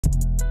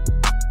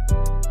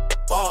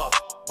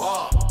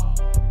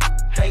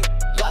Hey,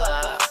 la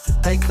la la.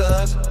 Hey,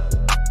 cuz.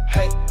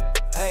 Hey,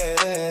 hey,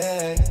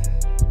 hey,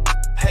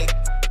 hey.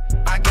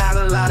 I got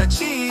a lot of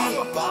cheese.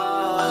 A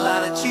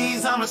lot of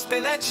cheese, I'ma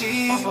spend that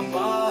cheese.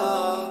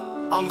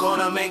 I'm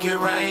gonna make it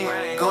rain,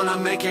 gonna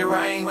make it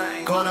rain,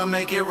 gonna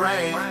make it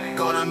rain,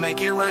 gonna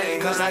make it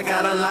rain. Cause I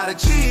got a lot of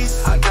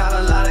cheese, I got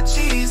a lot of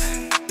cheese.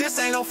 This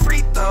ain't no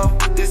free throw,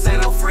 this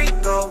ain't no free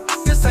throw,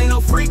 this ain't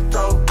no free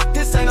throw,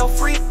 this ain't no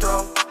free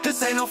throw,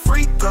 this ain't no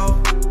free throw.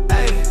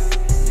 Ayy,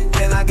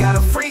 and I got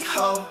a free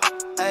hoe,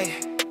 ayy.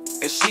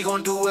 And she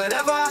gon' do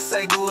whatever I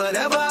say, do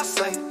whatever I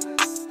say.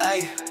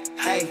 Ayy,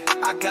 hey,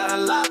 I got a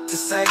lot to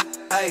say.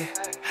 Ayy,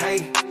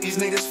 hey, these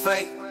niggas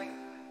fake.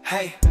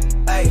 Hey,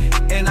 hey,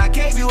 and I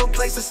gave you a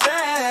place to stay.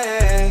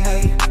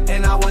 Hey,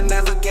 and I would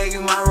never give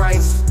you my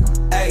rights.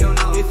 Hey,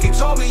 if you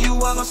told me you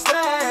were gonna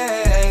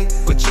stay,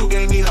 but you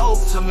gave me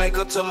hope to make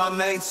up to my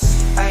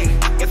mates. Hey,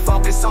 and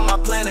focus on my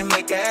plan and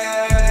make it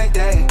every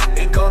day.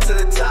 And go to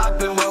the top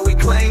and where we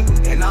claim.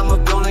 And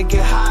I'm gonna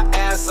get high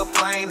as a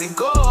plane and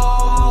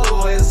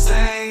go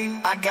insane.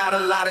 I got a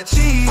lot of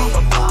cheese,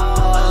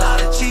 a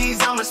lot of cheese,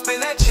 I'ma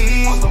spend that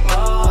cheese.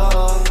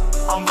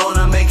 I'm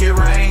gonna make it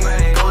rain,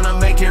 gonna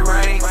make it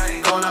rain,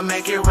 gonna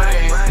make it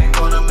rain,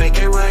 gonna make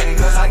it rain.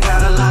 Cause I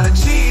got a lot of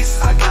cheese,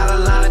 I got a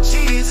lot of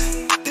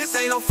cheese. This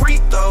ain't no free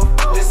throw,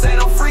 this ain't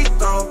no free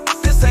throw,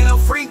 this ain't no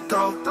free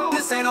throw,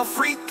 this ain't no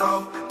free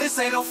throw, this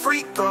ain't no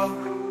free throw.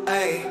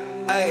 Ayy,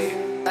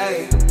 ayy,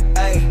 ayy,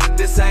 ayy,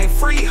 this ain't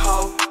free,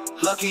 ho.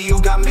 Lucky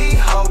you got me,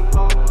 ho.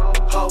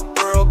 Ho,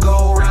 world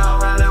go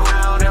round, round and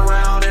round and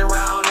round and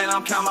round. And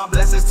I'm counting my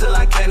blessings till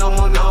I can't no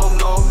more, no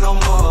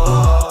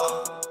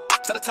more.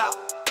 To the top.